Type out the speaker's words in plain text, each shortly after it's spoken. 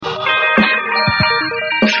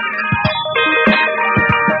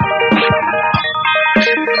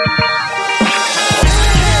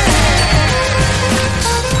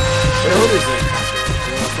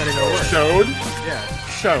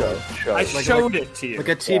Showed. I showed it to you. Like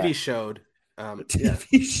a TV showed.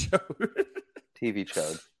 TV showed. TV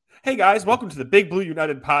showed. Hey guys, welcome to the Big Blue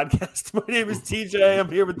United podcast. My name is TJ.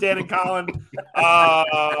 I'm here with Dan and Colin.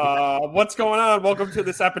 What's going on? Welcome to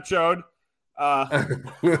this episode. We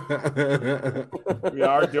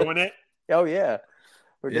are doing it. Oh yeah,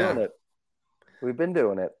 we're doing it. We've been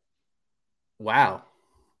doing it. Wow.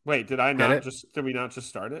 Wait, did we not just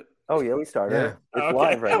start it? Oh yeah, we started. Yeah. It's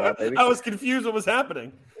live right now, baby. I was confused what was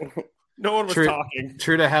happening. No one was talking.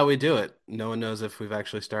 True to how we do it. No one knows if we've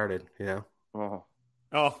actually started, you know?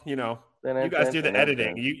 Oh, you know, you guys do the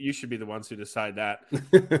editing. You should be the ones who decide that.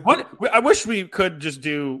 I wish we could just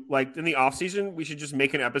do, like, in the off season, we should just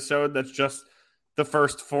make an episode that's just the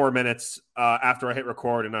first 4 minutes after I hit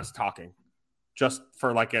record and us talking, just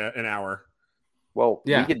for like an hour. Well,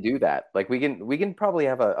 we could do that. Like we can probably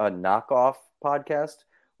have a knockoff podcast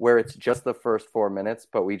where it's just the first 4 minutes,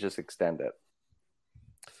 but we just extend it.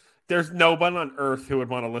 There's no one on earth who would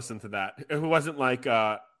want to listen to that. Who wasn't like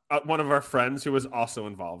one of our friends who was also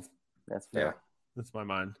involved. That's fair. Yeah. That's my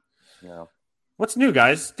mind. Yeah. What's new,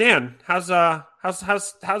 guys? Dan, how's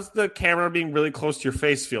the camera being really close to your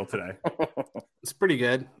face feel today? It's pretty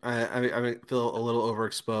good. I feel a little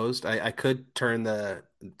overexposed. I could turn the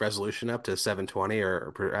resolution up to 720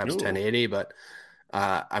 or perhaps 1080, but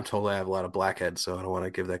I'm told I have a lot of blackheads, so I don't want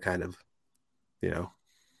to give that kind of,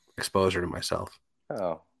 exposure to myself.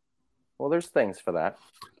 Oh. Well, there's things for that.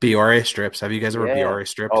 Biore strips. Have you guys ever Biore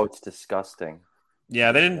stripped? Oh, it's disgusting.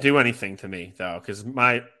 Yeah, they didn't do anything to me though, because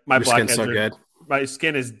my skin's so good. My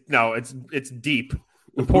skin is it's deep.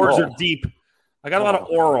 The pores are deep. I got a lot of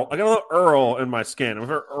oral. I got a little Earl in my skin. I'm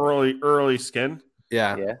very early skin.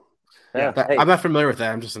 Yeah. Hey. I'm not familiar with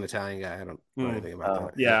that. I'm just an Italian guy. I don't know anything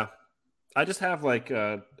about that. Yeah, I just have I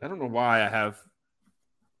don't know why I have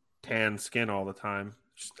tan skin all the time.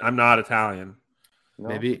 I'm not Italian. No.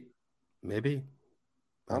 Maybe.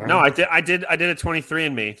 No, I did a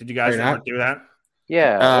 23andMe. Did you guys ever do that?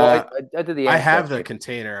 Yeah, well, I did the. I have the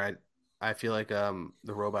container. I feel like the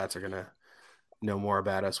robots are gonna know more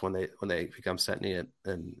about us when they become sentient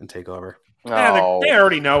and take over. Yeah, they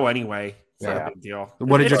already know anyway. It's not a big deal.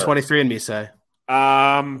 What did your 23andMe say?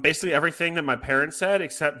 Basically everything that my parents said,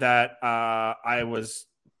 except that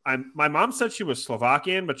my mom said she was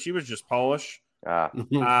Slovakian, but she was just Polish.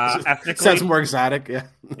 Ethnically. Sounds more exotic.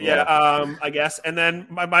 I guess. And then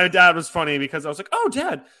my dad was funny because I was like, "Oh,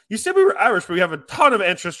 Dad, you said we were Irish, but we have a ton of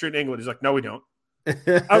ancestry in England." He's like, "No, we don't."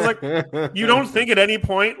 I was like, "You don't think at any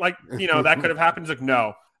point that could have happened?" He's like,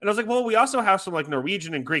 "No." And I was like, "Well, we also have some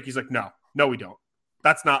Norwegian and Greek." He's like, "No, we don't.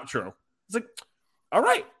 That's not true." It's like, "All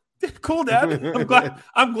right, cool, Dad.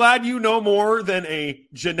 I'm glad you know more than a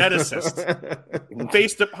geneticist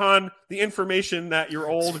based upon the information that your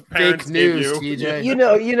old parents gave you." TJ. You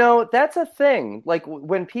know, that's a thing. Like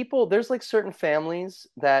when people, there's certain families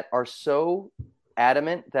that are so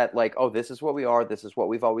adamant that this is what we are, this is what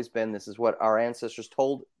we've always been, this is what our ancestors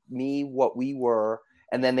told me what we were,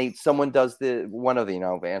 and then someone does one of the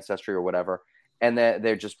ancestry or whatever, and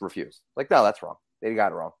they're just refused. No, that's wrong. They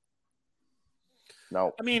got it wrong.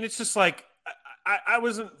 No. I mean, it's just I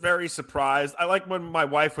wasn't very surprised. I like when my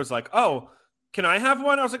wife was like, "Oh, can I have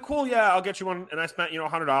one?" I was like, "Cool, yeah, I'll get you one." And I spent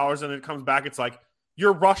 $100, and it comes back, it's like,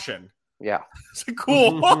 "You're Russian." Yeah. It's like,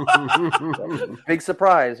 cool. Big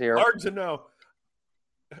surprise here. Hard to know.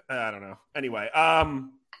 I don't know. Anyway,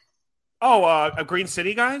 Green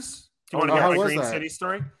City, guys. Do you want to hear my Green City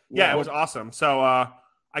story? Yeah, it was awesome. So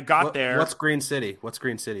I got there. What's Green City? What's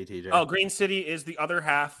Green City, TJ? Oh, Green City is the other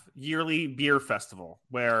half yearly beer festival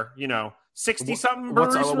where 60-something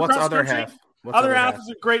breweries. What's other half? Other half is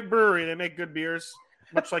a great brewery. They make good beers,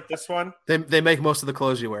 much like this one. They make most of the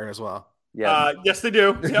clothes you wear as well. Yeah. Yes, they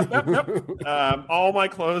do. Yep. All my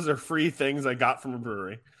clothes are free things I got from a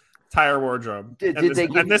brewery. Entire wardrobe.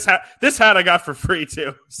 This hat I got for free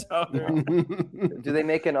too. So do they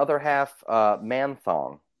make an other half man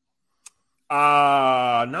thong?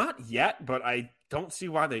 Not yet, but I don't see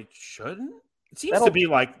why they shouldn't. It seems to be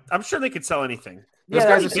I'm sure they could sell anything. Those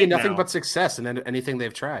guys have seen nothing but success in anything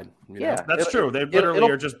they've tried. Yeah, that's true. They literally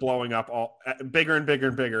are just blowing up all bigger and bigger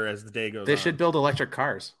and bigger as the day goes on. They should build electric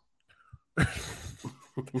cars.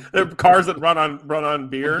 They're cars that run on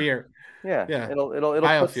beer. Yeah. It'll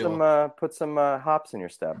put some hops in your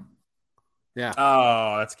step. Yeah.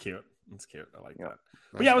 Oh, that's cute. I like that.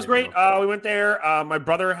 But yeah, it was great. We went there. My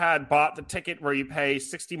brother had bought the ticket where you pay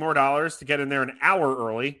 $60 more to get in there an hour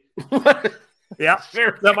early. Yeah.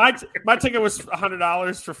 So my ticket was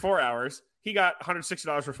 $100 for 4 hours. He got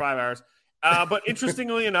 $160 for 5 hours. But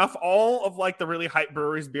interestingly enough, all of the really hype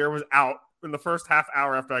breweries beer was out in the first half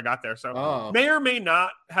hour after I got there. So may or may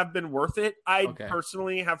not have been worth it. I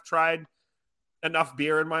personally have tried enough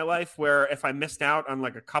beer in my life where if I missed out on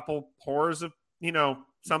like a couple pours of,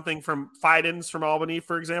 something from Fidens from Albany,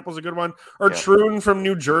 for example, is a good one. Or Troon from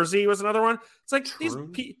New Jersey was another one. It's like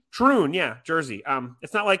Troon, Jersey.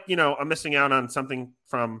 It's not like, I'm missing out on something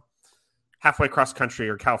from halfway across country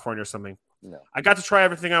or California or something. No. I got to try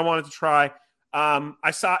everything I wanted to try.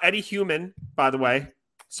 I saw Eddie Human, by the way,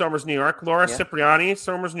 Somers, New York. Laura Cipriani,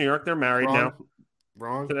 Somers, New York. They're married now.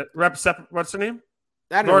 Wrong. What's her name?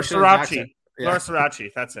 Laura Srirachi. Yeah. Laura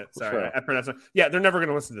Srirachi. That's it. Sorry, Sure. I pronounced it. Yeah, they're never going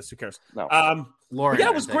to listen to this. Who cares? No. Lauren,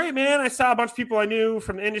 it was great, man. I saw a bunch of people I knew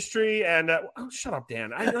from the industry, and shut up,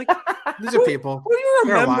 Dan. I like these are people. Who do you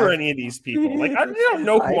remember any of these people? Like I don't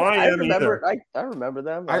know who I am remember, either. I remember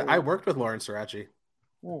them. I worked with Lauren Srirachi.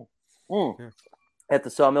 Yeah. At the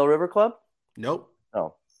Sawmill River Club. Nope.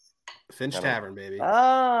 Oh, Finch Tavern, baby.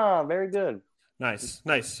 Ah, very good. Nice.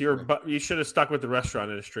 You should have stuck with the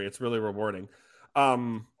restaurant industry. It's really rewarding.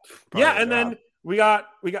 Then we got.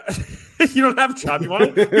 You don't have a job. You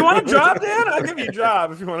want a job, Dan? I'll give you a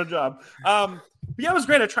job if you want a job. It was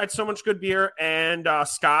great. I tried so much good beer, and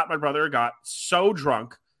Scott, my brother, got so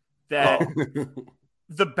drunk that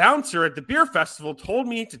the bouncer at the beer festival told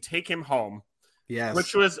me to take him home. Yes,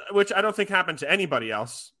 which I don't think happened to anybody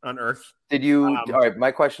else on Earth. Did you? All right.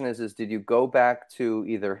 My question is did you go back to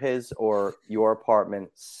either his or your apartment,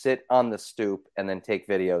 sit on the stoop, and then take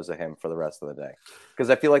videos of him for the rest of the day? Because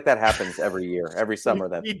I feel like that happens every year, every summer.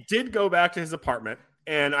 We did go back to his apartment,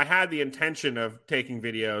 and I had the intention of taking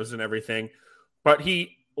videos and everything, but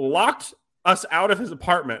he locked us out of his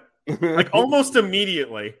apartment like almost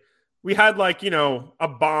immediately. We had a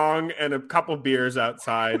bong and a couple beers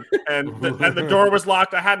outside, and the door was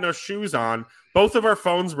locked. I had no shoes on. Both of our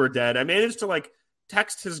phones were dead. I managed to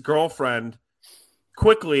text his girlfriend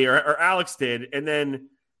quickly, or Alex did, and then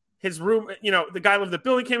his room. The guy who lived in the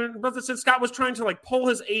building came in. Brother said Scott was trying to pull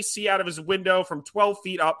his AC out of his window from 12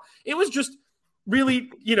 feet up. It was just really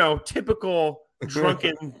typical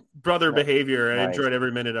drunken brother behavior. I enjoyed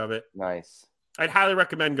every minute of it. Nice. I'd highly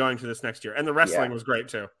recommend going to this next year, and the wrestling was great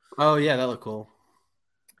too. Oh yeah, that looked cool.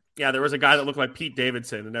 Yeah, there was a guy that looked like Pete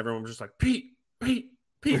Davidson, and everyone was just like, Pete.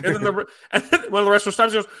 And then one of the wrestlers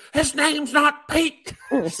stops and goes, his name's not Pete.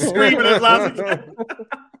 Screaming as loud as he can.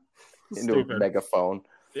 Into a megaphone.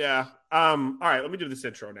 Yeah. All right, let me do this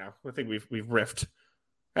intro now. I think we've riffed.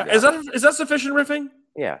 Yeah. Is that sufficient riffing?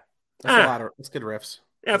 Yeah. That's good riffs.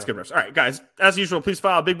 Yeah, that's good riffs. All right, guys. As usual, please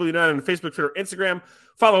follow Big Blue United on Facebook, Twitter, Instagram.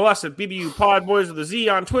 Follow us at BBU Pod Boys with a Z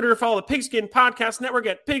on Twitter. Follow the Pigskin Podcast Network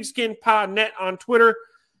at Pigskin Podnet on Twitter.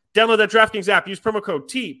 Download that DraftKings app. Use promo code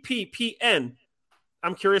TPPN.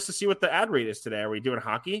 I'm curious to see what the ad rate is today. Are we doing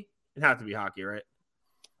hockey? It has to be hockey, right?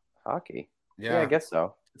 Hockey. Yeah, I guess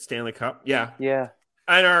so. Steenley Cup. Yeah. Yeah.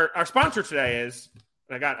 And our sponsor today is,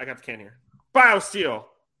 I got the can here, BioSteel.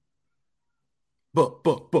 Boom.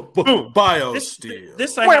 BioSteel.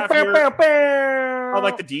 This I have here. I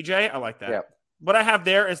like the DJ. I like that. Yep. What I have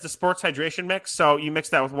there is the sports hydration mix. So you mix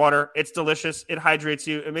that with water. It's delicious. It hydrates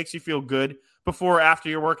you. It makes you feel good before or after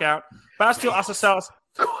your workout. BioSteel also sells.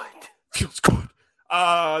 Good. Feels good.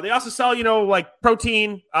 They also sell,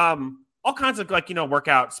 protein, all kinds of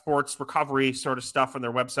workout, sports, recovery sort of stuff on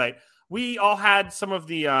their website. We all had some of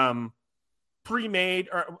the pre-made,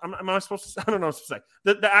 or am I supposed to? I don't know what to say.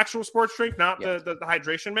 The actual sports drink, not the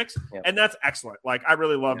hydration mix, and that's excellent. I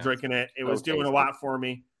really love drinking it. It was doing a lot for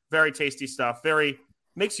me. Very tasty stuff. Very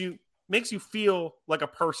makes you feel like a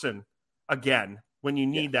person again when you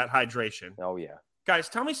need that hydration. Oh yeah, guys,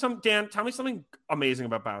 tell me something amazing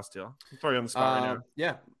about BioSteel. I'll throw you on the spot right now.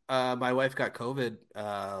 Yeah, my wife got COVID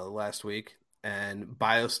last week, and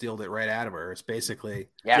BioSteeled it right out of her. It's basically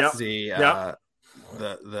the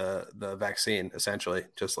vaccine, essentially.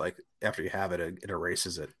 Just like after you have it, it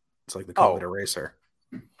erases it. It's like the COVID eraser.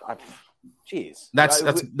 Jeez,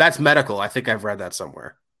 that's medical. I think I've read that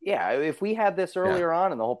somewhere. Yeah, if we had this earlier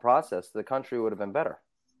on in the whole process, the country would have been better.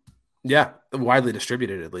 Yeah, widely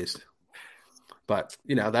distributed at least. But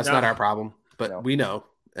that's not our problem. But we know,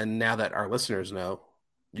 and now that our listeners know,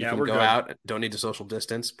 you can go out. Don't need to social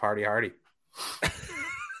distance. Party hardy.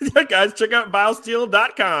 Yeah, guys, check out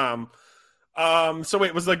biosteel.com. So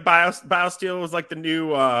wait, was BioSteel was like the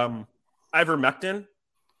new ivermectin?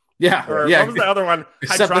 Yeah. Or what was the other one?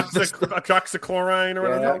 Hydroxychloroquine or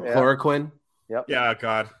whatever. Yeah. Chloroquine. Yep. Yeah,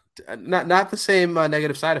 God. Not the same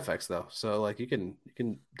negative side effects though. So you can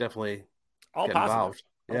definitely all get positive. involved.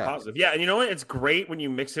 All positive. Yeah, and you know what? It's great when you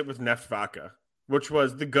mix it with Neft Vodka, which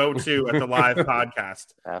was the go-to at the live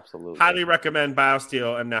podcast. Absolutely. Highly recommend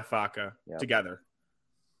BioSteel and Neft Vodka together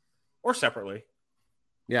or separately.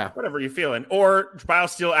 Yeah. Whatever you're feeling. Or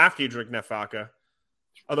BioSteel after you drink Nef vodka.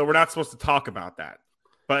 Although we're not supposed to talk about that.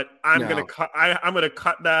 But I'm gonna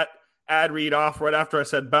cut that ad read off right after I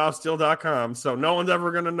said BioSteel.com, so no one's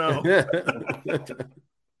ever gonna know.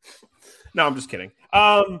 No, I'm just kidding.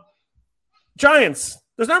 Giants.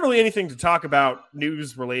 There's not really anything to talk about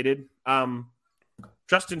news related.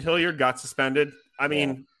 Justin Hilliard got suspended. I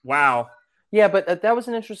mean, wow. Yeah, but that was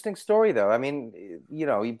an interesting story, though. I mean, you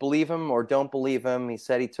know, you believe him or don't believe him. He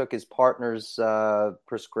said he took his partner's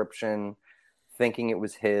prescription, thinking it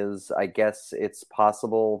was his. I guess it's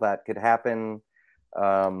possible that could happen.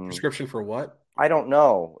 Prescription for what? I don't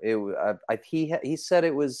know. He said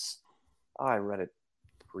it was. Oh, I read it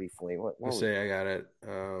briefly. What I got it.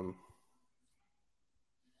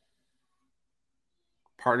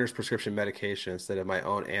 Partner's prescription medication instead of my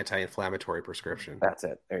own anti-inflammatory prescription. That's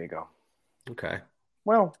it. There you go. Okay.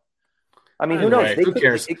 Well, I mean, who knows? Who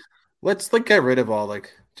cares? Let's get rid of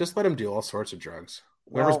just let them do all sorts of drugs.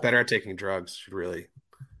 Whoever's better at taking drugs should really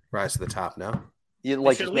rise to the top now. You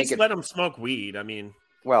should at least let them smoke weed. I mean,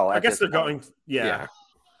 well, I guess they're going. Yeah.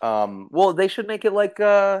 Well, they should make it like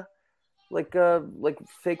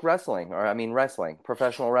fake wrestling, or wrestling,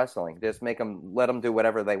 professional wrestling. Just let them do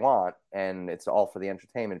whatever they want, and it's all for the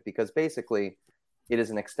entertainment. Because basically, it is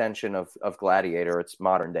an extension of Gladiator. It's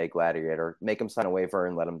modern day Gladiator. Make them sign a waiver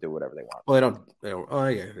and let them do whatever they want. Well, they don't. Oh,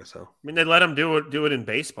 yeah, I guess so. I mean, they let them do it in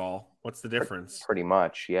baseball. What's the difference? Pretty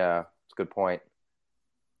much, yeah. It's a good point.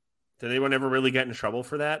 Did anyone ever really get in trouble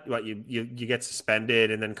for that? What, you get suspended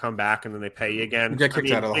and then come back and then they pay you again? You get kicked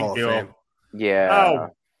out of the Hall of Fame. Yeah.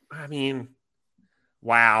 Oh, I mean,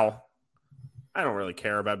 wow. I don't really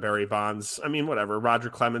care about Barry Bonds. I mean, whatever. Roger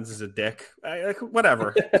Clemens is a dick.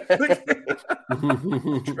 Whatever.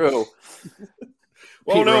 True.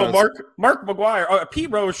 Well, no, Mark McGwire. Pete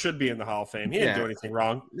Rose should be in the Hall of Fame. He didn't do anything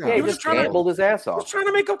wrong. Yeah, he just gambled his ass off. He was trying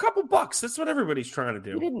to make a couple bucks. That's what everybody's trying to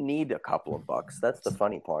do. He didn't need a couple of bucks. That's the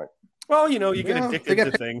funny part. Well, you get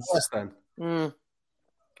addicted to things.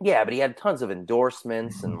 Yeah, but he had tons of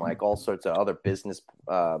endorsements and all sorts of other business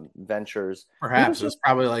ventures. Perhaps it was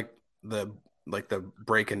probably like the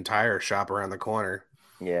break-in tire shop around the corner.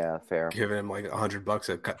 Yeah, fair. Giving him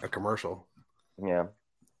 $100 a commercial. Yeah.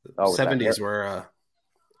 70s were.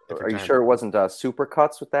 Are you sure it wasn't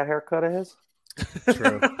Supercuts with that haircut of his?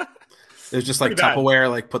 True. It was just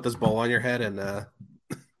Tupperware, put this bowl on your head and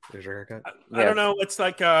there's your haircut. I don't know. It's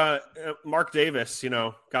like Mark Davis,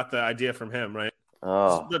 got the idea from him, right?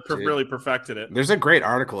 Oh, really perfected it. There's a great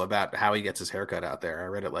article about how he gets his haircut out there. I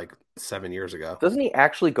read it 7 years ago. Doesn't he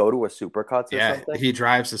actually go to a Supercuts or something? Yeah, he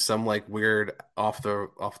drives to some weird off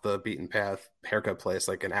the beaten path haircut place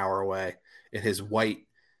an hour away in his white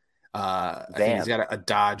I think he's got a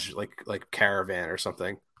Dodge Caravan or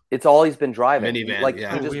something. It's all he's been driving.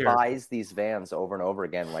 Minivan, he just buys these vans over and over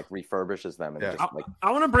again, refurbishes them. And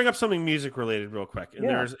I want to bring up something music related real quick. And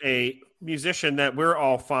there's a musician that we're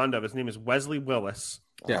all fond of. His name is Wesley Willis.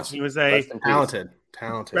 Yes, he was a talented.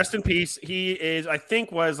 Rest in peace. He is, I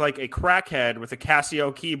think, was a crackhead with a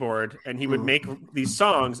Casio keyboard, and he would make these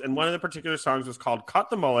songs. And one of the particular songs was called "Cut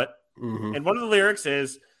the Mullet," and one of the lyrics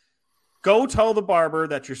is, "Go tell the barber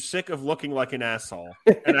that you're sick of looking like an asshole."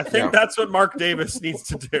 And I think that's what Mark Davis needs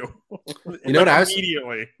to do. You know what I was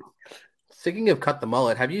immediately thinking of? Cut the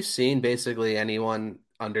mullet. Have you seen basically anyone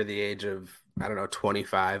under the age of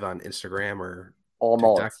 25 on Instagram or all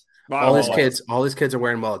TikTok? Mullets? All these kids are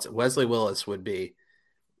wearing mullets. Wesley Willis would be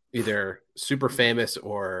either super famous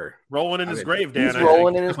or rolling in his grave. Dan, he's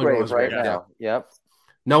rolling in his grave right now. Yep.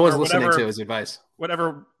 No one's listening to his advice.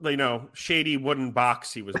 Whatever, shady wooden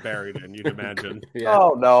box he was buried in, you'd imagine. Yeah.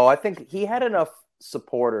 Oh, no. I think he had enough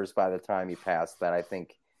supporters by the time he passed that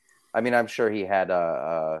I'm sure he had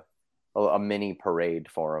a mini parade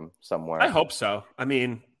for him somewhere. I hope so. I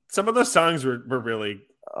mean, some of those songs were really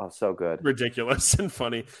so good. Ridiculous and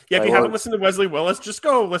funny. Yeah, if you haven't listened to Wesley Willis, just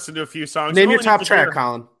go listen to a few songs. Name your top track,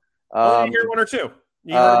 Colin. You hear one or two.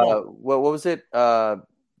 What was it?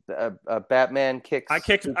 Batman kicks. I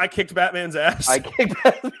kicked Batman's ass. I kicked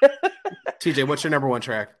Batman. TJ, what's your number one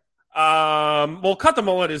track? Well, Cut the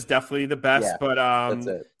Mullet is definitely the best, but that's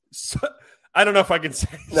it. I don't know if I can say.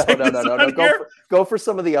 No. Go for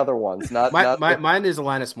some of the other ones. Mine is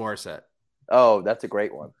Alanis Morissette. Oh, that's a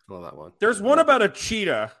great one. I love that one. There's one about a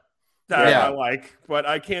cheetah that I like, but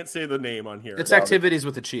I can't say the name on here. It's Activities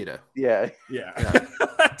with the Cheetah. Yeah.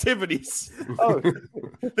 Activities. Oh,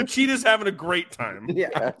 the cheetah's having a great time.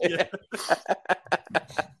 Yeah.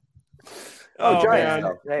 Oh,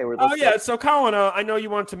 man. Hey, yeah. So, Colin, I know you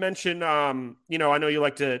want to mention, I know you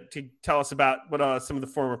like to tell us about what some of the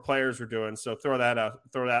former players were doing. So throw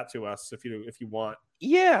that to us if you want.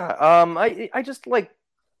 Yeah. I just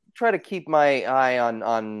try to keep my eye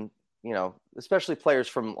on especially players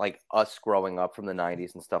from like us growing up from the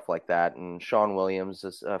 90s and stuff like that. And Sean Williams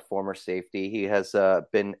is a former safety. He has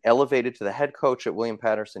been elevated to the head coach at William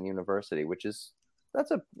Patterson University, which is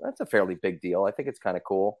that's a fairly big deal. I think it's kind of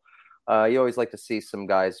cool. You always like to see some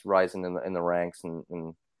guys rising in the ranks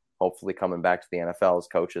and hopefully coming back to the NFL as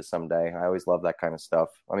coaches someday. I always love that kind of stuff.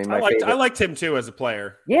 I mean, I liked him too as a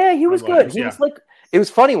player. Yeah, he was good. He was like, it was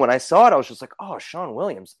funny when I saw it. I was just like, oh, Sean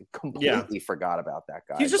Williams. Completely forgot about that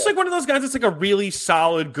guy. He's just like one of those guys that's like a really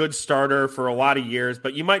solid, good starter for a lot of years,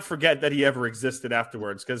 but you might forget that he ever existed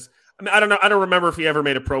afterwards. Because I don't know. I don't remember if he ever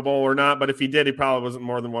made a Pro Bowl or not, but if he did, he probably wasn't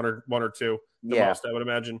more than one or two. Most, I would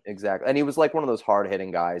imagine. Exactly. And he was like one of those hard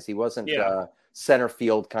hitting guys. He wasn't center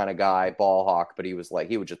field kind of guy, ball hawk, but he was like,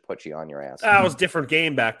 he would just put you on your ass. That was a different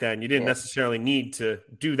game back then. You didn't necessarily need to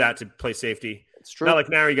do that to play safety. It's true. Not like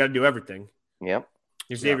now you got to do everything. Yep.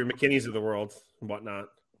 Your Xavier McKinney's of the world and whatnot.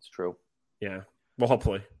 It's true. Yeah. Well,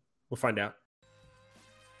 hopefully. We'll find out.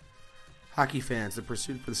 Hockey fans, the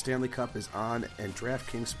pursuit for the Stanley Cup is on, and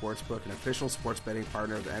DraftKings Sportsbook, an official sports betting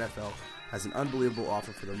partner of the NFL, has an unbelievable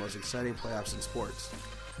offer for the most exciting playoffs in sports.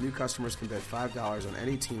 New customers can bet $5 on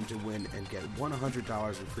any team to win and get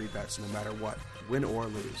 $100 in free bets no matter what, win or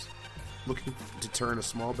lose. Looking to turn a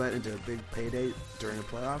small bet into a big payday during the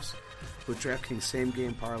playoffs? With DraftKings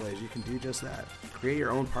same-game parlays, you can do just that. Create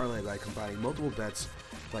your own parlay by combining multiple bets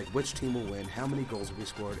like which team will win, how many goals will be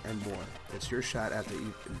scored, and more. It's your shot at the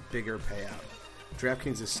even bigger payout.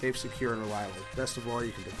 DraftKings is safe, secure, and reliable. Best of all,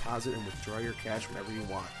 you can deposit and withdraw your cash whenever you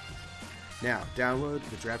want. Now, download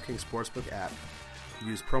the DraftKings Sportsbook app.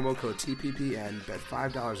 Use promo code TPPN, bet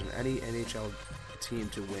 $5 on any NHL team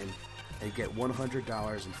to win, and get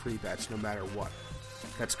 $100 in free bets no matter what.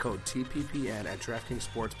 That's code TPPN at DraftKings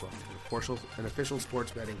Sportsbook, an official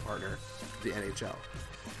sports betting partner of the NHL.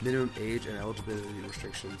 Minimum age and eligibility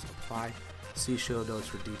restrictions apply. See show notes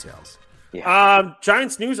for details. Yeah.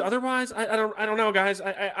 Giants news. Otherwise, I don't know, guys.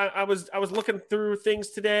 I was looking through things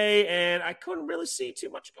today, and I couldn't really see too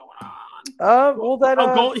much going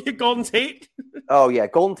on. Golden Tate. Oh yeah,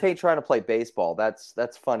 Golden Tate trying to play baseball.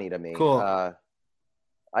 That's funny to me. Cool.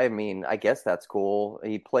 I mean, I guess that's cool.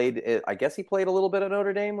 He played. I guess he played a little bit at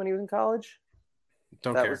Notre Dame when he was in college.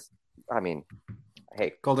 Don't care.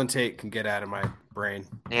 Hey, Golden Tate can get out of my brain.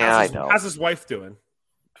 Yeah, I know. How's his wife doing?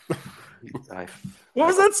 What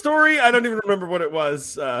was that story? I don't even remember what it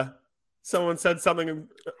was. Someone said something.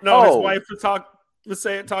 No, his wife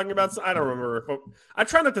talking about. I don't remember. I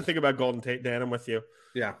try not to think about Golden Tate, Dan. I'm with you.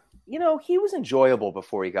 Yeah. He was enjoyable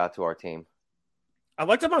before he got to our team. I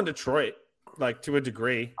liked him on Detroit, like to a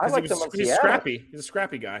degree. I liked him on He's Seattle. scrappy. He's a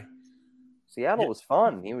scrappy guy. Seattle was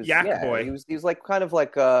fun. He was Yak boy. He was like kind of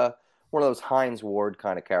like one of those Hines Ward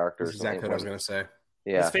kind of characters. That's exactly what I was going to say.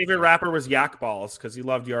 Yeah. His favorite rapper was Yak Balls because he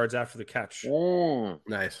loved yards after the catch.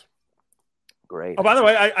 Nice. Great. Oh, by the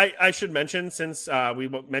way, I should mention, since we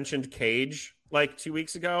mentioned Cage like 2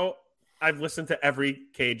 weeks ago, I've listened to every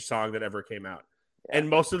Cage song that ever came out. Yeah. And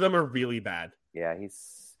most of them are really bad. Yeah,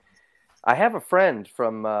 I have a friend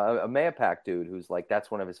from a Mayapack dude who's like,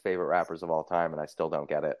 that's one of his favorite rappers of all time, and I still don't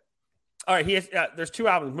get it. All right, he has. There's two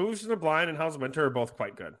albums. Moves to the Blind and Hell's Winter are both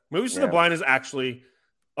quite good. Moves to the Blind is actually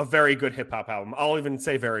a very good hip hop album. I'll even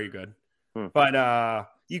say very good. But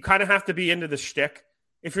you kind of have to be into the shtick.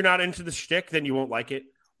 If you're not into the shtick, then you won't like it.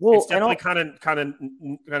 Well, it's definitely kind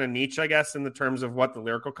of niche, I guess, in the terms of what the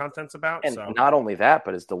lyrical content's about. And not only that,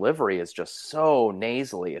 but his delivery is just so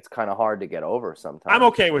nasally. It's kind of hard to get over sometimes. I'm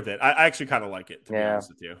okay with it. I actually kind of like it, to be honest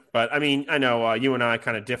with you. But I mean, I know you and I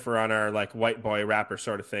kind of differ on our like white boy rapper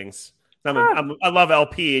sort of things. I love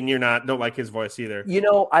LP, and don't like his voice either.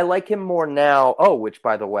 I like him more now. Oh, which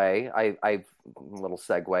by the way, I've little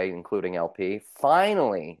segue, including LP.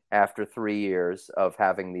 Finally, after 3 years of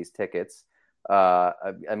having these tickets,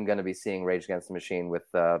 I'm going to be seeing Rage Against the Machine with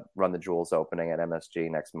Run the Jewels opening at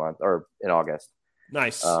MSG next month or in August.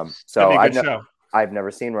 Nice. So I've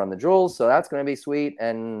never seen Run the Jewels, so that's going to be sweet.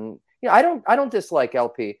 And I don't dislike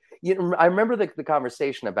LP. I remember the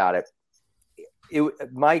conversation about it.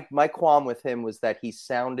 My qualm with him was that he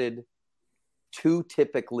sounded too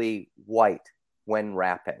typically white when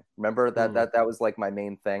rapping. Remember that was like my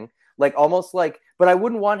main thing. Like almost like, but I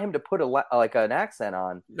wouldn't want him to put like an accent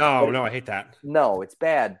on. No, I hate that. No, it's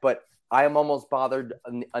bad. But I am almost bothered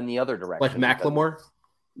on the other direction. Like Macklemore?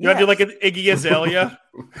 You want to do like an Iggy Azalea,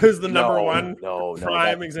 who's the number one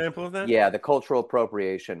prime example of that? Yeah, the cultural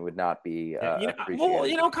appropriation would not be appreciated.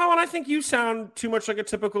 Well, Colin, I think you sound too much like a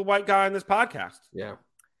typical white guy in this podcast. Yeah.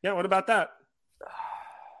 Yeah, what about that?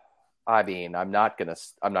 I mean, I'm not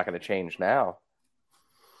gonna change now.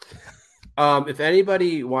 If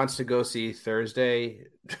anybody wants to go see Thursday,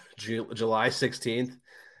 July 16th,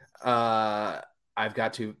 I've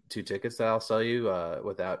got two tickets that I'll sell you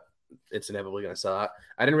without it's inevitably going to sell out.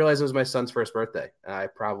 I didn't realize it was my son's first birthday. I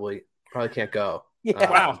probably can't go. Yeah.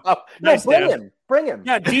 Wow. No, Nice, bring Dan. him. Bring him.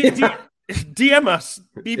 Yeah, DM us,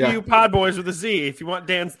 BBU Pod Boys with a Z, if you want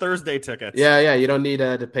Dan's Thursday tickets. Yeah. You don't need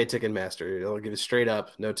to pay Ticketmaster. It'll give you straight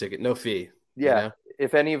up, no ticket, no fee. Yeah. You know?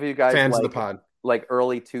 If any of you guys Fans of the pod, like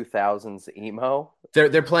early 2000s emo,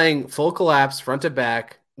 they're playing full collapse front to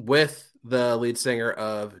back with the lead singer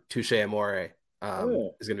of Touche Amore.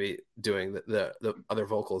 Is going to be doing the other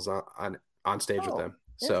vocals on stage with them.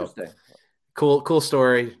 So cool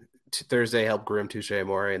story. Thursday helped groom Touche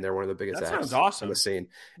Amore, and they're one of the biggest acts awesome. on the scene.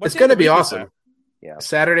 What's it's going to be awesome. Yeah.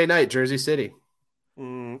 Saturday night, Jersey City.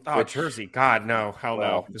 Jersey. God, no. Hell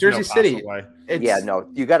no. There's Jersey City.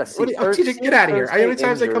 You got to see. TJ, get out of here. How many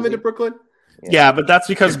times I come into Brooklyn? Yeah, but that's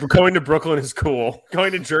because going to Brooklyn is cool.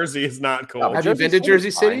 Going to Jersey is not cool. Have you been to Jersey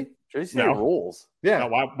City? Jersey City rules. Yeah. No,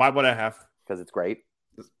 why would I have? Because it's great.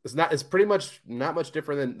 It's pretty much not much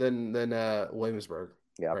different than Williamsburg.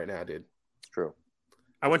 Yeah. Right now, dude. It's true.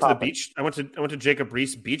 I went to the beach. I went to Jacob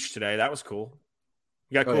Reese Beach today. That was cool.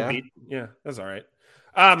 You got a cool beach. Yeah, that's all right.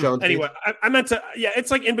 Anyway, I meant to. Yeah,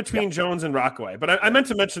 it's like in between Jones and Rockaway. But I meant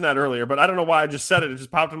to mention that earlier. But I don't know why I just said it. It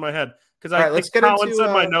just popped in my head because Colin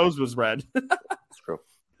said my nose was red. It's true.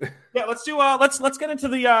 Yeah, let's do. Let's get into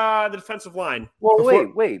the defensive line. Well,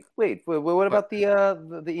 wait. What about the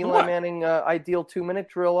Eli Manning ideal 2-minute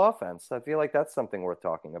drill offense? I feel like that's something worth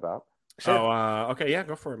talking about. Sure. Okay, yeah,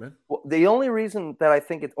 go for it, man. Well, the only reason that I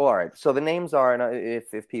think it's all right. So the names are, and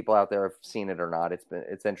if people out there have seen it or not,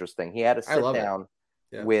 it's interesting. He had a sit down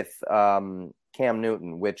with Cam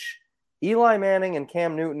Newton, which Eli Manning and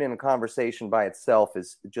Cam Newton in a conversation by itself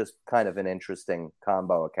is just kind of an interesting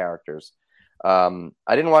combo of characters. I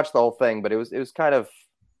didn't watch the whole thing, but it was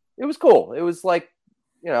cool. It was like,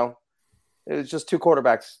 it was just two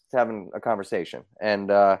quarterbacks having a conversation,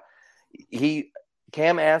 and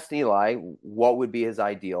Cam asked Eli what would be his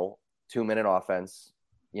ideal 2-minute offense,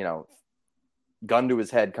 gun to his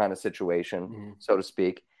head kind of situation, so to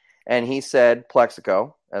speak. And he said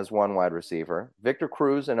Plexico as one wide receiver, Victor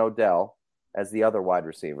Cruz and Odell as the other wide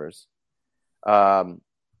receivers,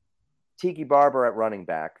 Tiki Barber at running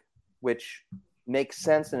back, which makes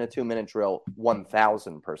sense in a 2-minute drill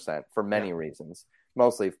 1,000% for many reasons,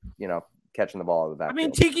 mostly, catching the ball out of the backfield. I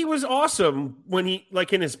mean, Tiki was awesome when he,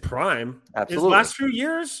 in his prime. Absolutely. His last few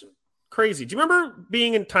years, crazy. Do you remember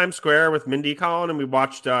being in Times Square with Mindy, Colin, and we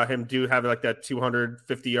watched him have that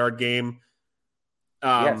 250-yard game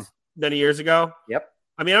many years ago? Yep.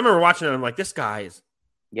 I mean, I remember watching it. I'm like, this guy is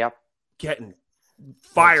getting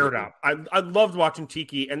fired up. I loved watching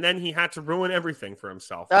Tiki, and then he had to ruin everything for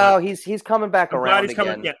himself. Oh, he's coming back around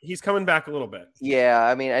again. He's coming back a little bit. Yeah,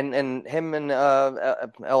 I mean, and him and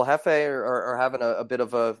El Jefe are having a bit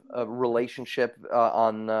of a relationship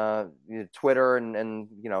on Twitter, and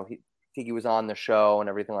Tiki was on the show and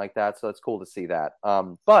everything like that, so it's cool to see that.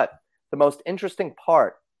 But the most interesting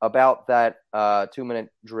part about that 2-minute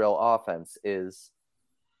drill offense is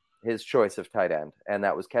his choice of tight end, and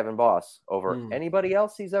that was Kevin Boss over anybody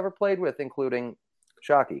else he's ever played with, including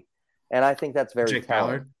Shockey. And I think that's very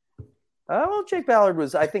telling. Well, Jake Ballard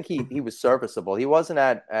was, I think he was serviceable. He wasn't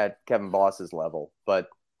at Kevin Boss's level, but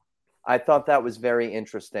I thought that was very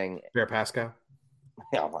interesting. Bear Pascal?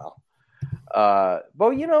 Yeah, well.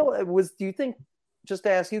 But, do you think, just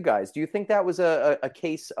to ask you guys, do you think that was a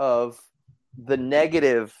case of the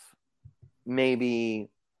negative,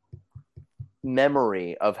 maybe,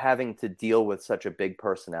 memory of having to deal with such a big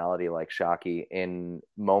personality like Shockey in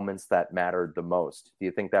moments that mattered the most? Do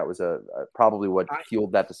you think that was probably what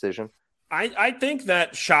fueled that decision? I think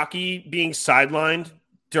that Shockey being sidelined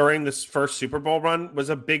during this first Super Bowl run was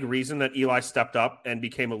a big reason that Eli stepped up and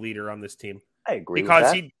became a leader on this team. I agree because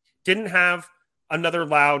with that. He didn't have another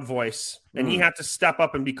loud voice, and he had to step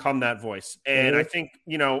up and become that voice. And I think,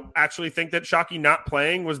 actually think that Shockey not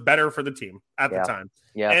playing was better for the team at the time.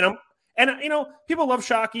 Yeah. And people love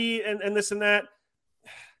Shockey and this and that.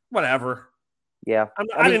 Whatever. Yeah.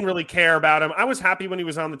 I didn't really care about him. I was happy when he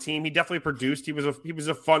was on the team. He definitely produced. He was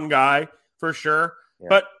a fun guy for sure. Yeah.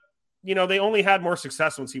 But, they only had more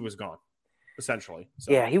success once he was gone, essentially.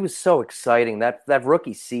 So. Yeah, he was so exciting. That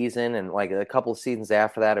rookie season and like a couple of seasons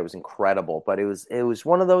after that, it was incredible. But it was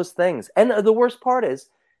one of those things. And the worst part is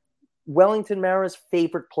Wellington Mara's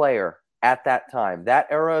favorite player at that time, that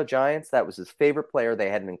era of Giants, that was his favorite player.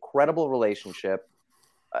 They had an incredible relationship,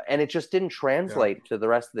 and it just didn't translate to the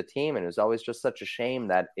rest of the team. And it was always just such a shame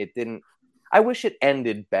that it didn't. I wish it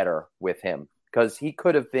ended better with him because he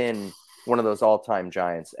could have been one of those all-time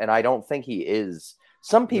Giants, and I don't think he is.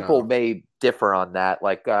 Some people may differ on that.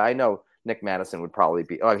 Like I know Nick Madison would probably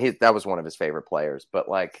be. That was one of his favorite players, but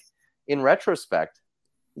like in retrospect,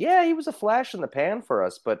 yeah, he was a flash in the pan for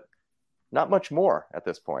us, but not much more at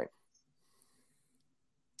this point.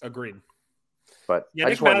 Agreed. But yeah,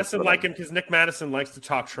 Nick Madison like him because Nick Madison likes to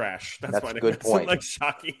talk trash. That's why Nick good Madison point. likes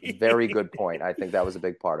Shockey. Very good point. I think that was a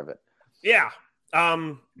big part of it. Yeah.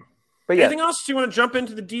 But yeah. Anything else? Do you want to jump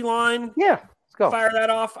into the D line? Yeah, let's go. Fire that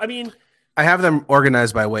off. I mean, I have them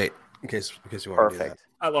organized by weight in case you want to do that.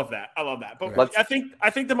 I love that. But I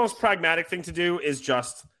think the most pragmatic thing to do is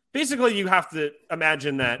just basically you have to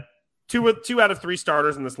imagine that two out of three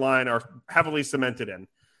starters in this line are heavily cemented in.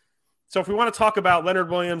 So if we want to talk about Leonard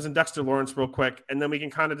Williams and Dexter Lawrence real quick, and then we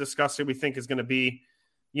can kind of discuss who we think is going to be,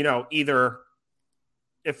 either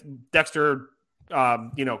if Dexter,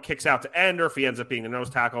 kicks out to end, or if he ends up being a nose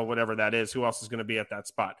tackle, whatever that is, who else is going to be at that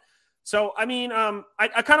spot. So, I mean, I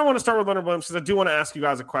kind of want to start with Leonard Williams because I do want to ask you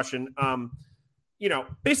guys a question.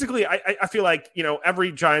 Basically, I feel like,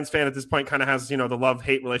 every Giants fan at this point kind of has, the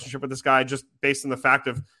love-hate relationship with this guy just based on the fact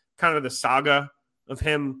of kind of the saga of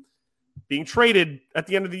him being traded at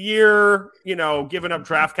the end of the year, giving up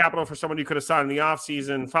draft capital for someone you could have signed in the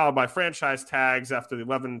offseason, followed by franchise tags after the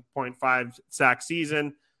 11.5 sack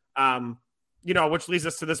season, which leads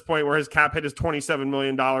us to this point where his cap hit is $27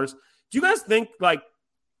 million. Do you guys think, like,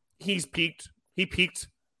 he peaked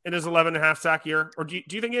in his 11.5 sack year? Or do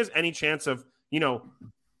you think he has any chance of,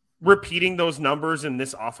 repeating those numbers in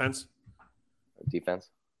this offense? Defense?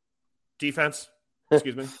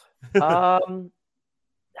 Excuse me.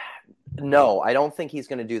 No, I don't think he's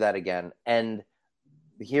going to do that again. And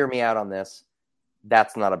hear me out on this.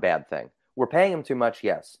 That's not a bad thing. We're paying him too much,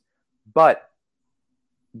 yes. But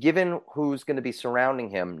given who's going to be surrounding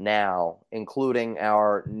him now, including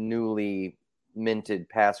our newly minted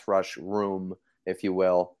pass rush room, if you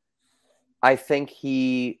will, I think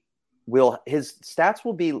his stats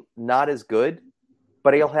will be not as good,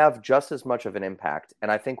 but he'll have just as much of an impact.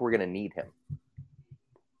 And I think we're going to need him.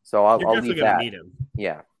 So I'll leave that. Need him.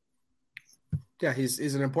 Yeah. Yeah,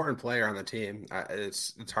 he's an important player on the team.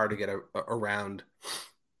 It's hard to get around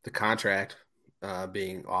the contract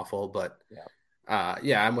being awful, but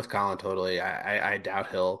I'm with Colin totally. I doubt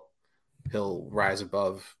he'll rise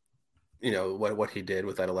above, what he did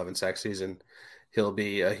with that 11 sack season. He'll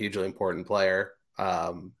be a hugely important player.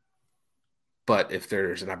 But if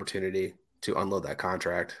there's an opportunity to unload that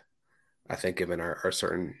contract, I think given our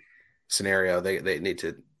certain scenario, they need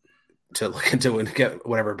to look into and get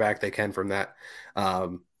whatever back they can from that. Not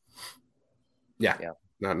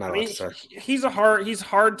a lot to say. He's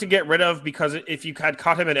hard to get rid of because if you had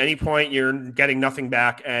caught him at any point, you're getting nothing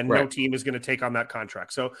back, and no team is going to take on that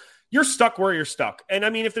contract. So you're stuck where you're stuck. And I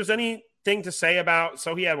mean, if there's anything to say about,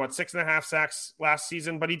 so he had 6.5 sacks last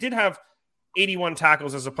season, but he did have 81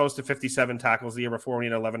 tackles as opposed to 57 tackles the year before when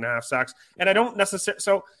he had 11.5 sacks. And I don't necessarily,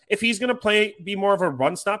 so if he's going to be more of a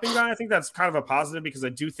run stopping guy, I think that's kind of a positive because I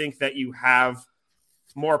do think that you have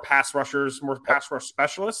more pass rushers, more pass rush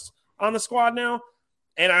specialists on the squad now.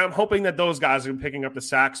 And I'm hoping that those guys are picking up the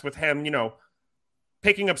sacks with him,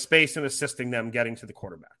 picking up space and assisting them getting to the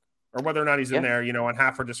quarterback, or whether or not he's in there, on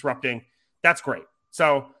half or disrupting. That's great.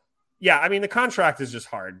 So yeah, I mean, the contract is just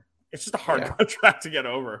hard. It's just a hard contract to get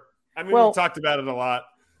over. I mean, we talked about it a lot.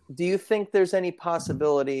 Do you think there's any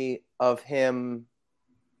possibility of him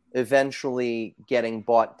eventually getting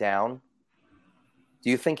bought down? Do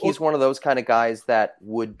you think he's one of those kind of guys that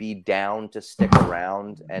would be down to stick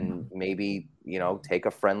around and maybe, take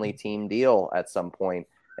a friendly team deal at some point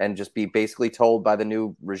and just be basically told by the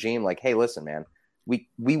new regime, like, hey, listen, man, we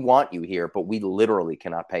want you here, but we literally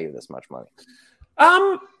cannot pay you this much money?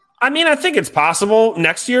 I mean, I think it's possible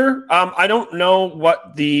next year. I don't know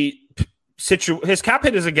what the his cap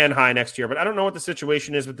hit is again high next year, but I don't know what the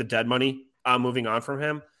situation is with the dead money moving on from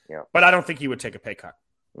him. Yeah. But I don't think he would take a pay cut.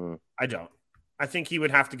 I don't. I think he would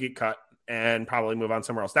have to get cut and probably move on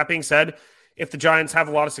somewhere else. That being said, if the Giants have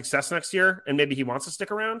a lot of success next year and maybe he wants to stick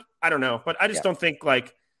around, I don't know. But I just don't think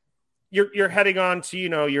like you're heading on to,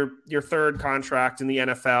 your third contract in the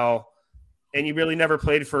NFL and you really never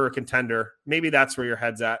played for a contender. Maybe that's where your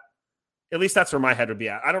head's at. At least that's where my head would be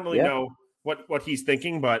at. I don't really know what he's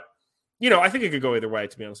thinking, but I think it could go either way,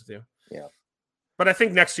 to be honest with you. Yeah. But I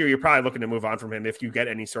think next year you're probably looking to move on from him if you get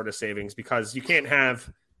any sort of savings because you can't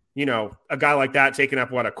have, a guy like that taking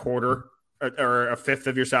up, a quarter or a fifth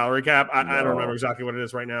of your salary cap. I don't remember exactly what it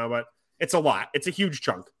is right now, but it's a lot. It's a huge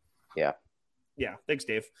chunk. Yeah. Yeah. Thanks,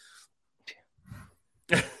 Dave.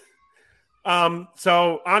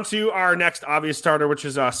 So on to our next obvious starter, which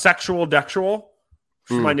is Sexual Dexual,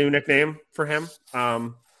 which is my new nickname for him.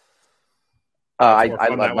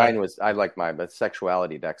 I like mine, but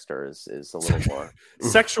sexuality Dexter is a little more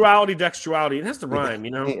sexuality, dextuality. It has to rhyme,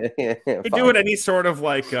 you know. You do it any sort of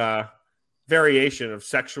like variation of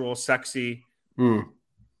sexual, sexy.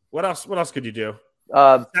 What else? What else could you do?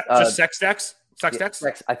 Just sex dex. Sex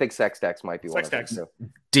dex. I think sex dex might be sex one of them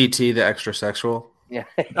too. DT the extra sexual. Yeah.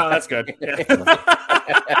 Oh, that's good. Yeah.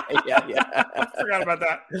 yeah. I forgot about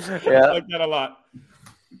that. Yeah. I like that a lot.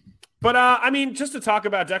 But, I mean, just to talk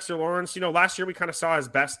about Dexter Lawrence, you know, last year we kind of saw his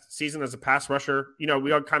best season as a pass rusher. You know,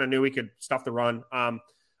 we all kind of knew he could stuff the run.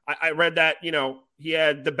 I read that, you know, he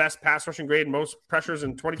had the best pass rushing grade in most pressures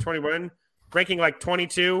in 2021, ranking like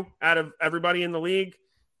 22 out of everybody in the league.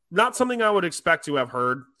 Not something I would expect to have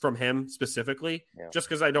heard from him specifically, just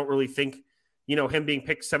because I don't really think, you know, him being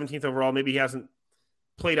picked 17th overall, maybe he hasn't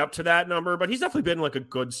played up to that number, but he's definitely been like a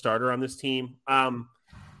good starter on this team.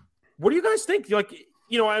 What do you guys think? Like,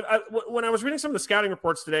 you know, when I was reading some of the scouting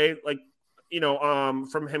reports today, like, you know,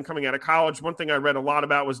 from him coming out of college, one thing I read a lot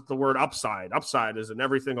about was the word upside. Upside is in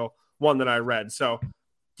every single one that I read. So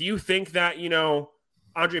do you think that, you know,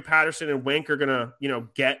 Andre Patterson and Wink are going to, you know,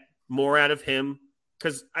 get more out of him?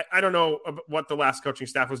 Because I don't know what the last coaching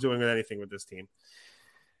staff was doing with anything with this team.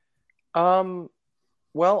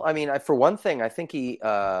 Well, I mean, for one thing, I think he,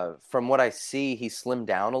 from what I see, he slimmed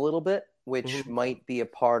down a little bit, which might be a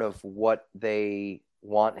part of what they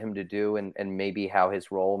want him to do and maybe how his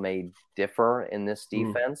role may differ in this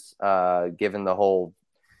defense, given the whole,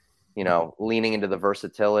 you know, leaning into the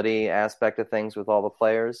versatility aspect of things with all the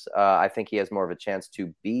players. I think he has more of a chance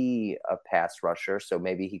to be a pass rusher, so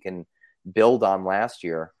maybe he can build on last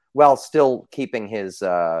year while still keeping his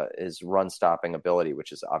run stopping ability,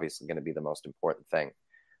 which is obviously going to be the most important thing.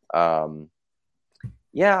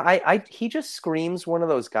 He just screams one of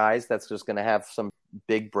those guys that's just going to have some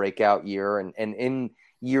big breakout year and in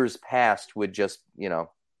years past would just, you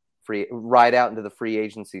know, ride out into the free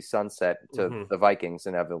agency sunset to the Vikings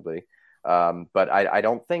inevitably. But I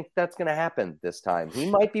don't think that's going to happen this time. He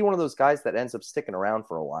might be one of those guys that ends up sticking around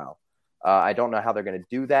for a while. I don't know how they're going to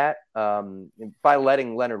do that. By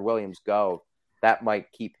letting Leonard Williams go, that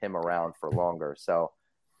might keep him around for longer. So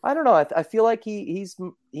I don't know. I feel like he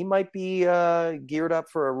might be geared up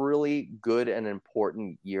for a really good and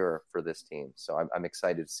important year for this team. So I'm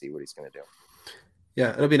excited to see what he's going to do.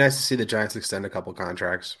 Yeah, it'll be nice to see the Giants extend a couple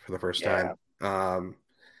contracts for the first time.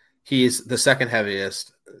 He's the second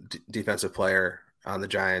heaviest defensive player on the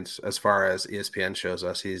Giants as far as ESPN shows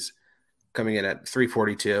us. He's coming in at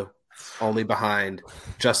 342, only behind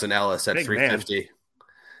Justin Ellis at 350.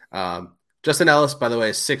 Justin Ellis, by the way,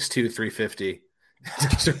 is 6'2", 350.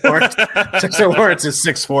 Dexter Lawrence is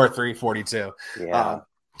 6'4", 342. Yeah.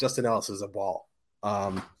 Justin Ellis is a ball.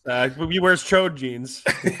 He wears chode jeans.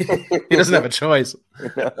 He doesn't have a choice.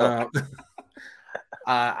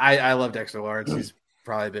 I love Dexter Lawrence. He's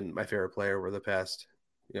probably been my favorite player over the past,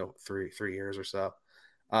 you know, three years or so.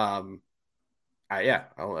 I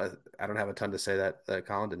don't have a ton to say that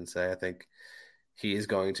Colin didn't say. I think he is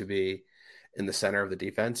going to be in the center of the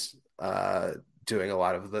defense, doing a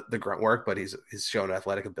lot of the grunt work, but he's shown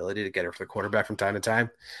athletic ability to get after the quarterback from time to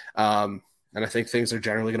time. And I think things are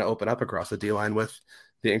generally going to open up across the D-line with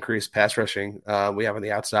the increased pass rushing we have on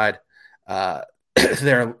the outside.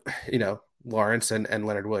 There, you know, Lawrence and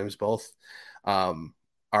Leonard Williams both are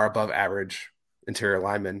above average interior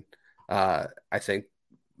linemen. I think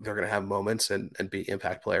they're going to have moments and be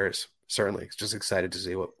impact players. Certainly, just excited to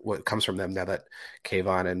see what comes from them now that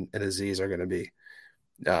Kayvon and Azeez are going to be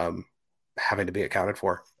having to be accounted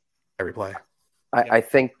for every play. I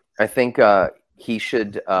think he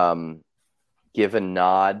should give a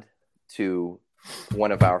nod to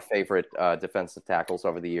one of our favorite defensive tackles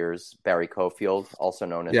over the years, Barry Cofield, also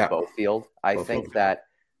known as Bofield. I think that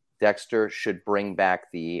Dexter should bring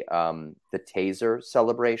back the taser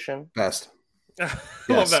celebration. Best. I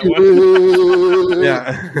love that one.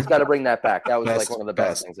 Yeah, he's got to bring that back. That was like one of the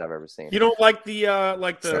best things I've ever seen. You don't like the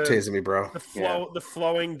stop tasing me, bro. The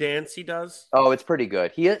flowing dance he does. Oh, it's pretty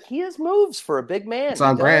good. He has moves for a big man. It's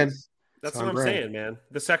on brand. That's what I'm saying, man.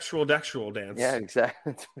 The sexual dexual dance. Yeah,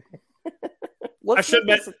 exactly. I should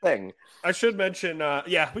mention.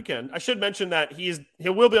 We can. I should mention that he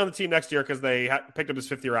will be on the team next year because they picked up his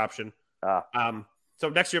 5th-year option. So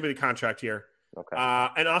next year will be the contract year. Okay.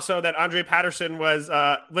 And also that Andre Patterson was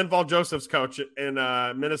Linval Joseph's coach in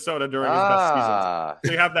Minnesota during his best seasons.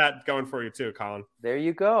 So you have that going for you too, Colin. There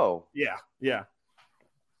you go. Yeah.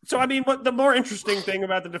 So, I mean, what the more interesting thing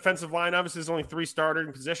about the defensive line, obviously, there's only 3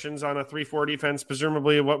 starting positions on a 3-4 defense,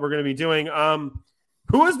 presumably what we're going to be doing.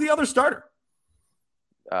 Who is the other starter?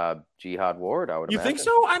 Jihad Ward, I would imagine. You think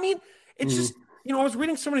so? I mean, it's just, you know, I was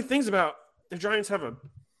reading so many things about the Giants have a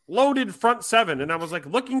loaded front seven. And I was like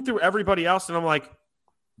looking through everybody else, and I'm like,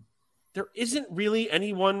 there isn't really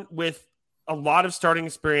anyone with a lot of starting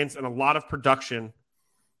experience and a lot of production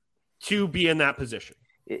to be in that position.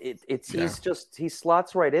 He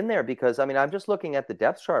slots right in there because I mean I'm just looking at the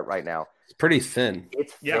depth chart right now. It's pretty thin.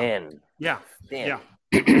 It's thin. Yeah. Thin. Yeah.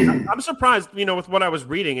 I'm surprised, with what I was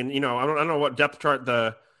reading, and I don't know what depth chart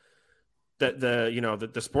the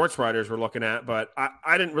sports writers were looking at, but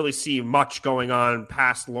I didn't really see much going on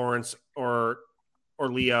past Lawrence or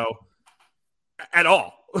Leo at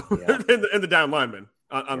all in the down linemen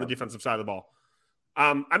on the defensive side of the ball.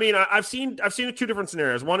 I've seen two different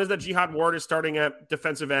scenarios. One is that Jihad Ward is starting at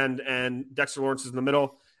defensive end and Dexter Lawrence is in the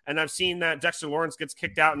middle. And I've seen that Dexter Lawrence gets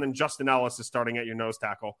kicked out and then Justin Ellis is starting at your nose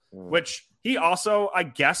tackle, which he also, I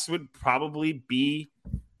guess, would probably be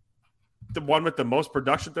the one with the most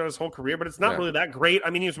production throughout his whole career, but it's not really that great. I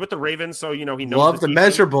mean, he was with the Ravens, so, he knows. Love the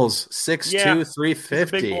measurables, 6'2",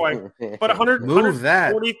 350. Big boy. But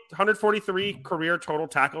 143 career total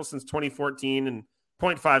tackles since 2014 and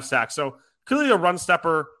 0.5 sacks. So clearly a run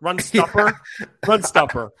stopper. I don't think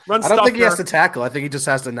he has to tackle. I think he just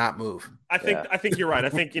has to not move. I think you're right. I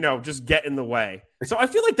think, just get in the way. So I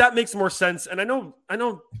feel like that makes more sense. And I know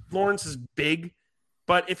Lawrence is big,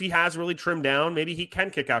 but if he has really trimmed down, maybe he can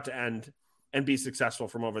kick out to end and be successful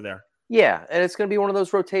from over there. Yeah, and it's going to be one of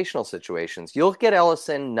those rotational situations. You'll get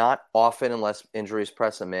Ellison not often unless injuries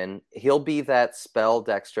press him in. He'll be that spell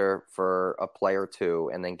Dexter for a play or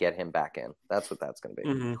two and then get him back in. That's what that's going to be.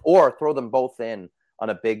 Mm-hmm. Or throw them both in on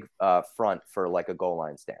a big front for like a goal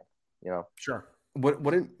line stand. Sure.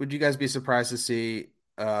 Would you guys be surprised to see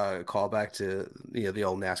a callback to the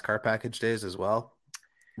old NASCAR package days as well,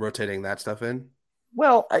 rotating that stuff in?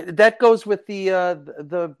 Well, that goes with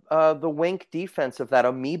the wink defense of that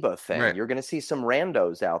amoeba thing. Right. You're going to see some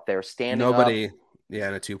randos out there standing up. In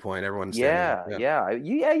a 2-point, everyone's standing up.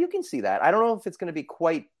 You can see that. I don't know if it's going to be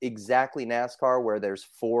quite exactly NASCAR where there's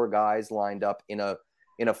 4 guys lined up in a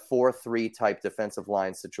 4-3 type defensive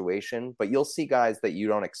line situation, but you'll see guys that you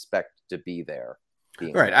don't expect to be there.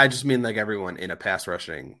 Right. I just mean like everyone in a pass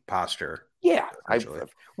rushing posture. Yeah.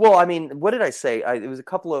 What did I say? It was a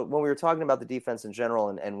couple of when we were talking about the defense in general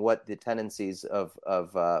and what the tendencies of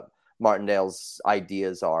Martindale's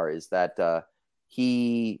ideas are is that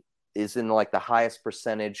he is in like the highest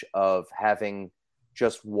percentage of having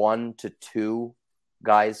just 1 to 2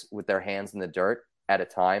 guys with their hands in the dirt at a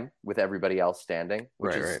time with everybody else standing,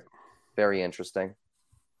 which is very interesting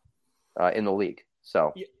in the league.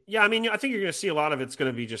 So I think you're going to see a lot of it's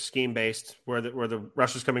going to be just scheme based where the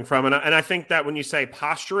rush is coming from, and I think that when you say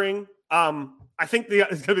posturing, I think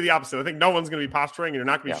it's going to be the opposite. I think no one's going to be posturing, and you're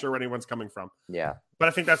not going to be sure where anyone's coming from. Yeah, but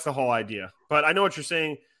I think that's the whole idea. But I know what you're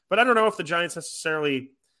saying, but I don't know if the Giants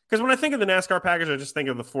necessarily because when I think of the NASCAR package, I just think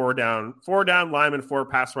of the 4 down linemen, 4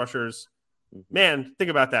 pass rushers. Man,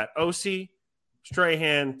 think about that: OC,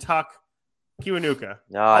 Strahan, Tuck, Kiwanuka,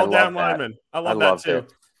 all down linemen. I love that too.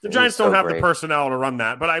 It. The Giants don't have the personnel to run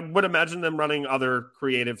that, but I would imagine them running other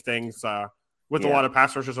creative things with a lot of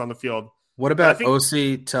pass rushers on the field. What about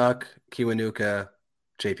OC, Tuck, Kiwanuka,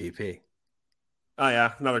 JPP? Oh,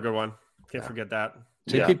 yeah, another good one. Can't forget that.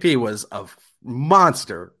 JPP was a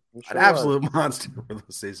monster, an absolute monster for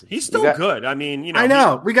the season. He's still good. I mean, I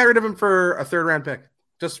know. We got rid of him for a 3rd-round pick,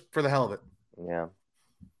 just for the hell of it. Yeah.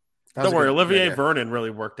 Don't worry, Olivier Vernon really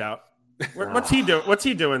worked out. What's he doing? What's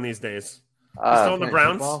he doing these days? He's still in the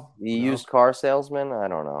Browns? Used car salesman? I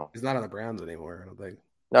don't know. He's not on the Browns anymore, I don't think.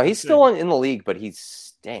 No, he's still in the league, but he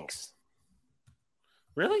stinks.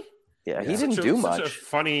 Really? Yeah, he didn't do much.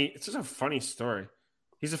 It's just a funny story.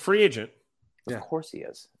 He's a free agent. Of course he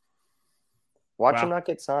is. Watch him not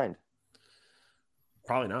get signed.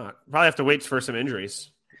 Probably not. Probably have to wait for some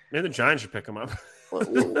injuries. Maybe the Giants should pick him up.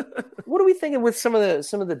 What are we thinking with some of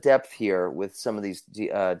the depth here with some of these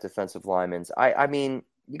defensive linemen? I mean,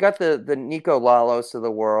 you got the Nico Lalos of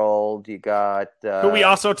the world. You got who we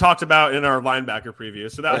also talked about in our linebacker preview.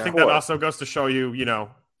 So I think that also goes to show you,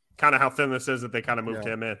 kind of how thin this is that they kind of moved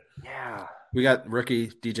him in. Yeah, we got rookie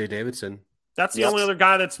DJ Davidson. That's the only other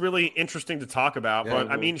guy that's really interesting to talk about. Yeah,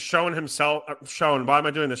 but I mean, why am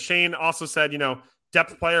I doing this? Shane also said,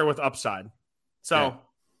 depth player with upside. So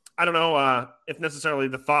I don't know if necessarily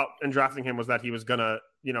the thought in drafting him was that he was gonna,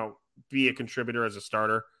 be a contributor as a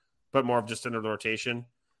starter, but more of just in the rotation.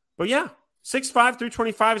 But 6'5",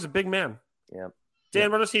 325 is a big man. Yeah.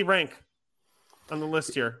 Dan, where does he rank on the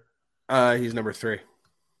list here? He's number 3.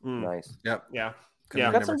 Nice. Yep. Yeah.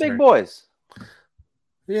 Got some big boys.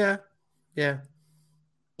 Yeah. Yeah.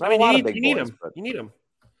 I mean, you need him. You need him.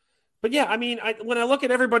 But I mean, when I look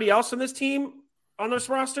at everybody else on this team, on this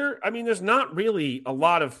roster, I mean, there's not really a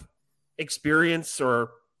lot of experience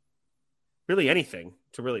or really anything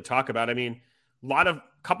to really talk about. I mean,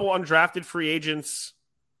 couple undrafted free agents.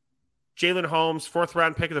 Jalen Holmes, 4th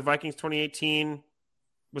round pick of the Vikings 2018,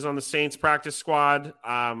 was on the Saints practice squad.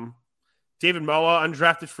 David Moa,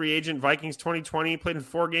 undrafted free agent, Vikings 2020, played in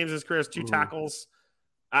 4 games in his career as 2 tackles.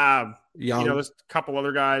 There's a couple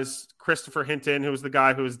other guys. Christopher Hinton, who was the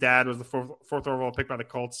guy whose dad was the 4th overall pick by the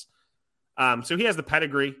Colts. So he has the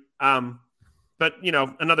pedigree. But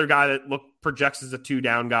another guy that projects as a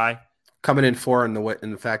 2-down guy. Coming in 4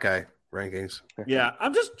 in the fat guy rankings. Yeah,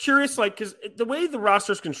 I'm just curious, because the way the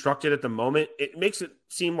roster is constructed at the moment, it makes it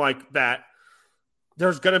seem like that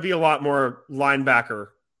there's going to be a lot more linebacker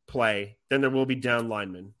play than there will be down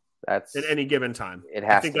linemen. That's at any given time. It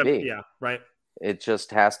has to be. Yeah, right. It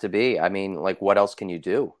just has to be. I mean, what else can you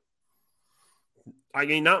do? I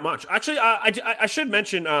mean, not much. Actually, I should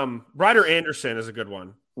mention Ryder Anderson is a good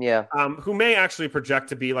one. Yeah. Who may actually project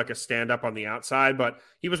to be like a stand-up on the outside, but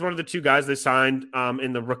he was one of the 2 guys they signed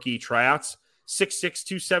in the rookie tryouts. 6'6",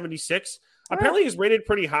 276. Apparently he's rated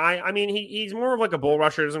pretty high. I mean, he's more of like a bull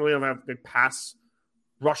rusher. He doesn't really have good pass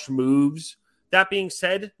rush moves. That being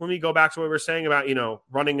said, when we go back to what we were saying about,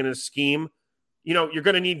 running in a scheme, you're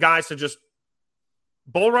going to need guys to just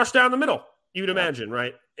bull rush down the middle, you'd imagine,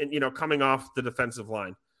 right? And, coming off the defensive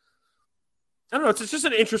line. I don't know. It's just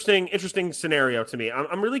an interesting scenario to me.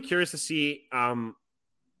 I'm really curious to see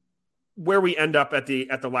where we end up at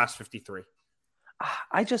the last 53.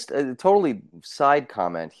 I just totally side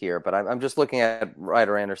comment here, but I'm just looking at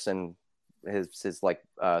Ryder Anderson, his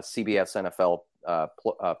CBS NFL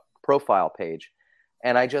profile page,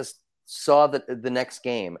 and I just saw the next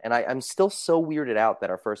game, and I'm still so weirded out that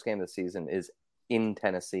our first game of the season is in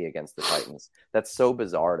Tennessee against the Titans. That's so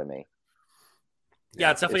bizarre to me.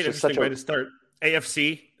 Yeah, it's definitely an interesting way to start.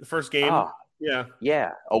 AFC, the first game.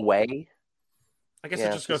 Yeah, away. I guess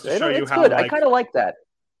it just goes to show you how good. I kind of like that.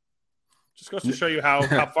 Just goes to show you how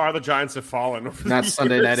far the Giants have fallen over Not the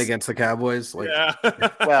Sunday years. night against the Cowboys. Yeah.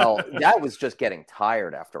 Well, that was just getting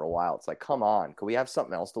tired after a while. It's like, come on, could we have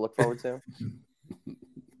something else to look forward to?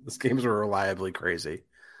 These games were reliably crazy.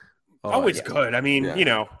 Always good. I mean,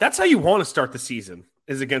 that's how you want to start the season,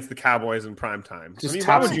 is against the Cowboys in prime time. Just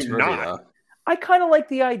why would you not? I kind of like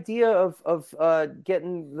the idea of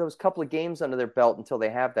getting those couple of games under their belt until they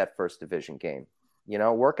have that first division game.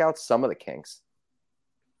 Work out some of the kinks.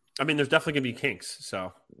 I mean, there's definitely going to be kinks.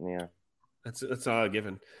 So yeah, that's all a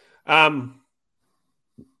given.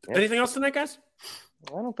 Anything else tonight, guys?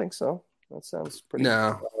 I don't think so. That sounds pretty good.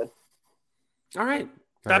 All right.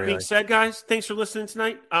 That being said, guys, thanks for listening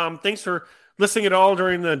tonight. Thanks for listening at all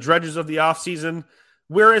during the dredges of the off season.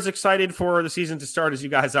 We're as excited for the season to start as you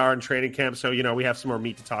guys are in training camp. So, we have some more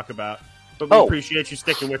meat to talk about. But we appreciate you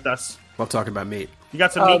sticking with us. While talking about meat. You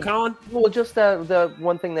got some meat, Colin? Well, just the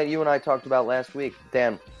one thing that you and I talked about last week.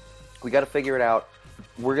 Dan, we got to figure it out.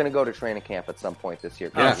 We're going to go to training camp at some point this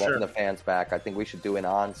year. Letting the fans back. I think we should do an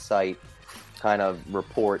on-site kind of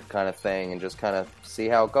report kind of thing and just kind of see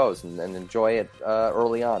how it goes and enjoy it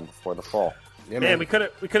early on before the fall. Yeah, man, we could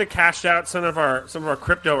have cashed out some of our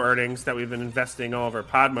crypto earnings that we've been investing all of our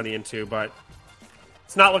pod money into, but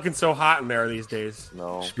it's not looking so hot in there these days.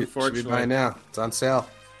 No, should be buying now. It's on sale.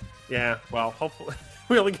 Yeah, well, hopefully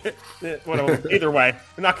we only get either way.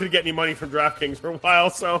 We're not going to get any money from DraftKings for a while,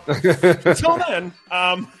 so until then.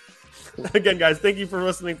 Again, guys, thank you for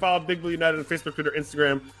listening. Follow Big Blue United on Facebook, Twitter,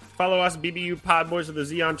 Instagram. Follow us, BBU Podboys with the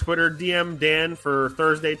Z on Twitter. DM Dan for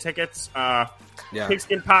Thursday tickets.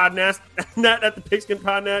 Pigskin Podnet at the Pigskin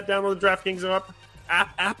Podnet. Download the DraftKings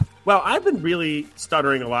app. Well, I've been really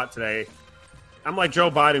stuttering a lot today. I'm like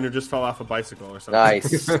Joe Biden who just fell off a bicycle or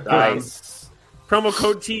something. Nice. Promo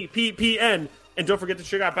code TPPN. And don't forget to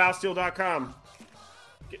check out BioSteel.com.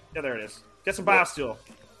 There it is. Get some BioSteel.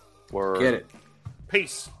 Get it.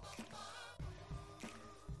 Peace.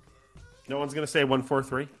 No one's going to say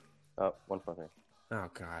 143? Oh, 143. Oh,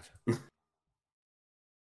 God.